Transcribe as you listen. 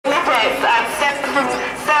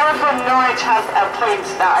George has a point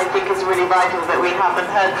that I think is really vital that we haven't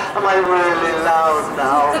heard. Am I really loud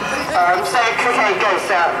now? Okay, go,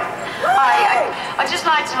 Sarah. Hi, I'd just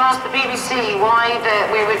like to ask the BBC why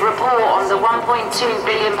we would report on the £1.2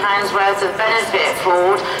 billion worth of benefit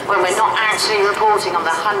fraud when we're not actually reporting on the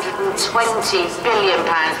 £120 billion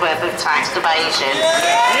worth of tax evasion.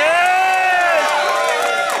 Yes!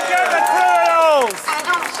 Get the criminals! And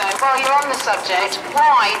also, while you're on the subject,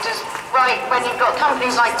 why does, when you've got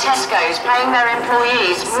companies like Tesco's paying their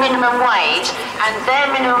employees minimum wage and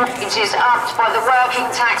their minimum wage is upped by the working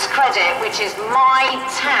tax credit, which is my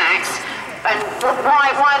tax, and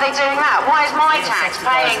why are they doing that? Why is my tax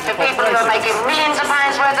paying for people who are making millions of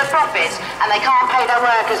pounds worth of profits and they can't pay their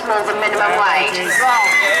workers more than minimum wage? Wrong.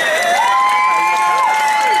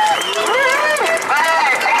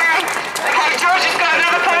 Okay, George has got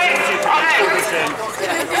another point.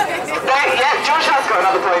 Yeah, George has got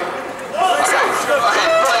another point.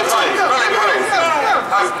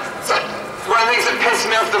 One of the things that pisses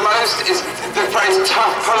me off the most is the phrase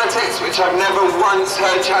tough politics, which I've never once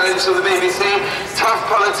heard challenged on the BBC. Tough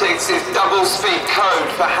politics is double-speak code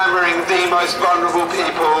for hammering the most vulnerable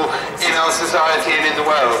people in our society and in the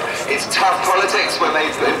world. It's tough politics when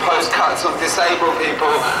they impose cuts on disabled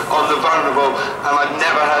people, on the vulnerable, and I've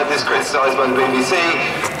never heard this criticised by the BBC.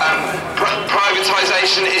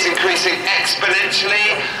 Privatisation is increasing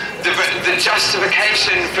exponentially. The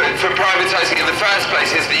justification for privatising in the first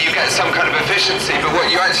place is that you get some kind of efficiency, but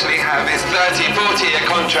what you actually have is 30, 40-year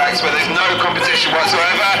contracts where there's no competition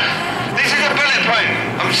whatsoever. This is a bullet point.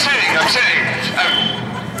 I'm suing.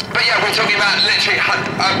 But yeah, we're talking about literally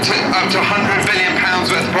up to £100 billion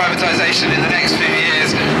worth of privatisation in the next few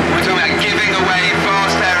years. We're talking about giving away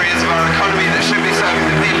vast areas of our economy that should be serving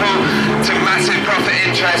the people to massive profit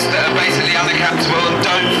interests that are basically unaccountable and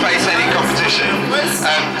don't face any competition.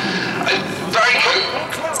 Very quick.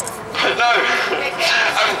 No.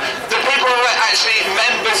 The people who are actually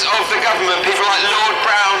members of the government, people like Lord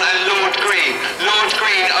Brown and Lord Green. Lord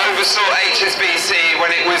Green oversaw HSBC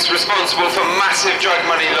when it was responsible for massive drug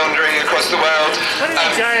money laundering across the world.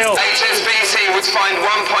 HSBC was fined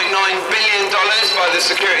 $1.9 billion by the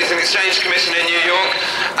Securities and Exchange Commission in New York,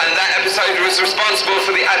 and that episode was responsible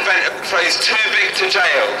for the advent of the phrase too big to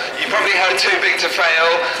jail. You probably heard too big to fail,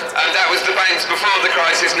 and that was the banks before the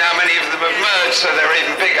crisis. Now many of them have merged, so they're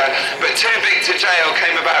even bigger. But too big to jail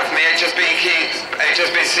came about from the HSBC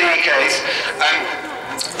case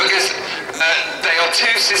because they are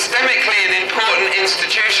too systemically an important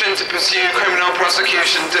institution to pursue criminal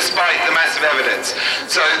prosecution despite the massive evidence.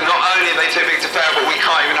 So not only are they too big to fail, but we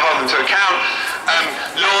can't even hold them to account.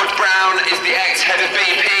 Lord Brown is the ex-head of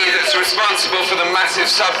BP that's responsible for the massive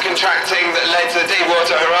subcontracting that led to the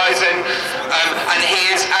Deepwater Horizon, and he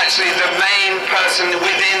is actually the main person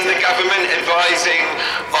within the government advising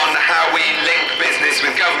on how we link business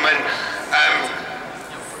with government.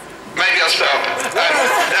 Maybe I'll stop.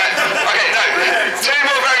 Okay, no, two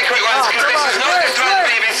more very quick ones, because this is not just about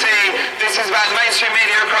the BBC, this is about mainstream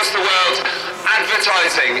media across the world.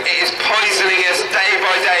 Advertising, it is poisoning us day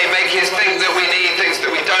by day, making us think that we need things that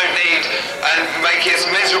we don't need, and making us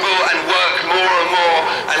miserable and work more and more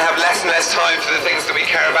and have less and less time for the things that we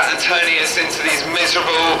care about, and turning us into these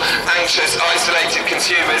miserable, anxious, isolated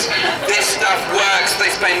consumers. This stuff works.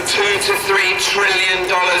 They spend $2 to $3 trillion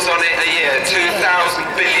on it a year,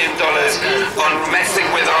 $2,000 billion on messing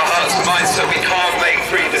with our hearts and minds so we can't make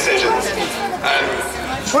free decisions.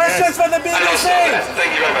 Questions for the BBC?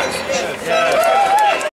 Thank you very much.